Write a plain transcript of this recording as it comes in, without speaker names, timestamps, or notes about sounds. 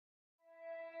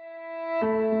Huwag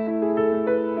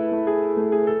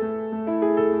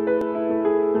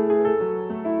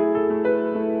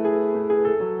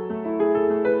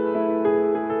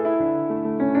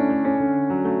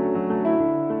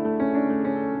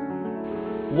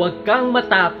kang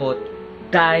matakot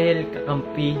dahil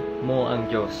kakampi mo ang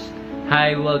Diyos.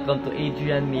 Hi, welcome to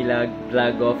Adrian Milag,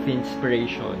 Vlog of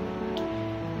Inspiration.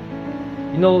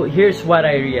 You know, here's what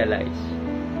I realized.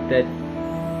 That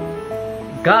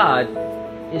God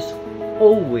is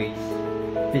always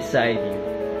beside you.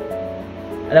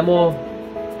 Alam mo,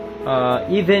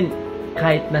 even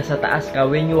kahit nasa taas ka,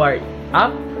 when you are up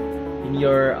in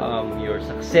your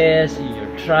success, in your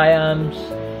triumphs,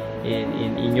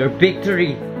 in your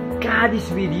victory, God is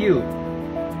with you.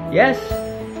 Yes.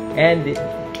 And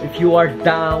if you are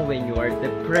down, when you are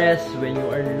depressed, when you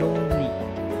are lonely,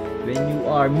 when you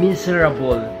are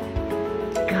miserable,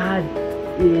 God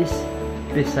is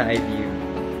beside you.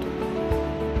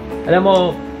 Alam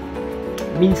mo,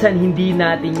 minsan hindi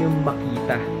natin yung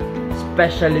makita,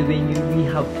 especially when we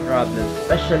have problems,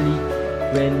 especially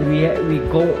when we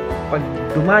go, pag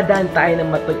dumadaan tayo ng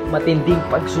matinding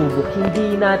pagsubok,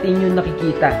 hindi natin yung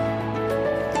nakikita.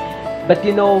 But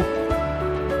you know,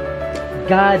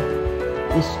 God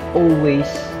is always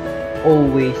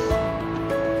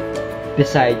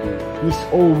beside you. He's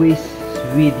always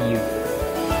with you.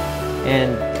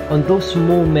 And on those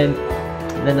moments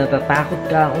na natatakot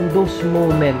ka, on those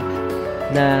moments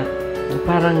na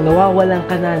parang nawawalan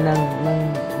ka na ng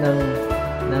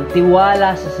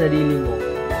tiwala sa sarili mo,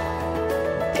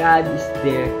 God is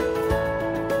there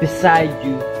beside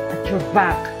you, at your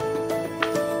back.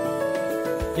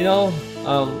 You know,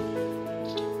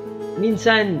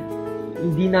 minsan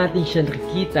hindi natin siya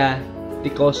nakikita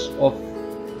because of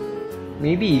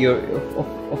maybe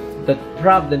of the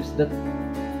problems that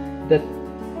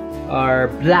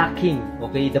are blocking,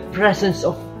 okay, the presence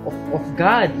of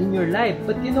God in your life.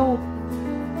 But you know,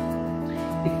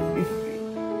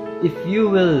 if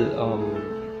you will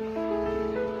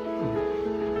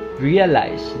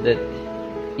realize that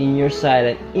in your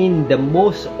silence, in the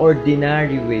most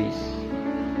ordinary ways,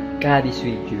 God is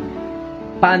with you.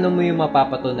 Paano mo yung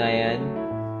mapapatunayan?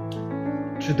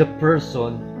 Through the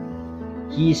person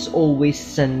He is always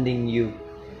sending you.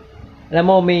 Alam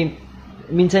mo,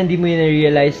 minsan di mo yun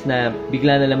na-realize na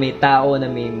bigla na lang may tao na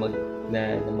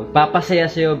na magpapasaya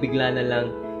sa'yo, bigla na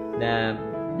lang na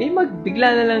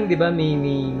bigla na lang, di ba, may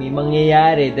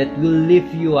mangyayari that will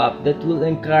lift you up, that will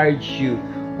encourage you,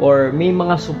 or may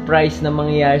mga surprise na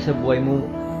mangyayari sa buhay mo.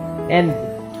 And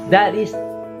that is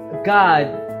God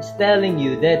is telling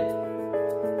you that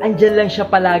andyan lang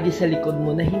siya palagi sa likod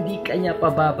mo, na hindi ka niya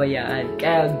pababayaan.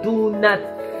 Kaya do not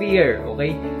fear,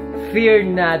 okay?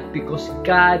 Fear not, because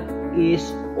God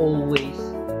is always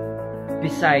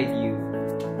beside you.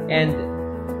 And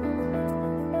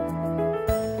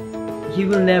He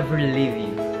will never leave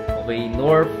you, okay?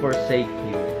 Nor forsake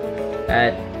you.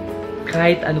 At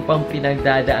kahit ano pang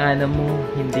pinagdadaanan mo,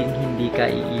 hindi ka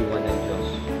iiwan ng Diyos,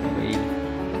 okay?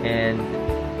 And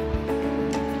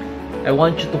I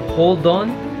want you to hold on.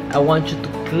 I want you to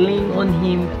cling on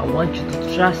Him. I want you to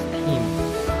trust Him.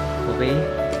 Okay?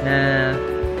 Na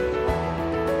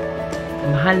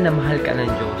mahal ka ng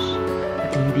Diyos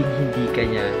at hindi ka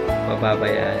niya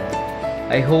pababayaan.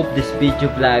 I hope this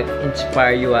video vlog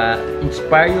inspire you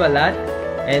a lot.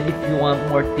 And if you want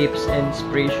more tips and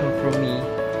inspiration from me,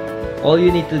 all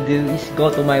you need to do is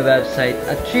go to my website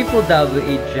at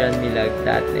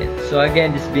www.adrianmilag.net. So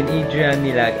again, this has been Adrian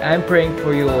Milag. I'm praying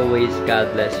for you always.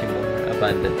 God bless you more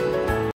abundantly.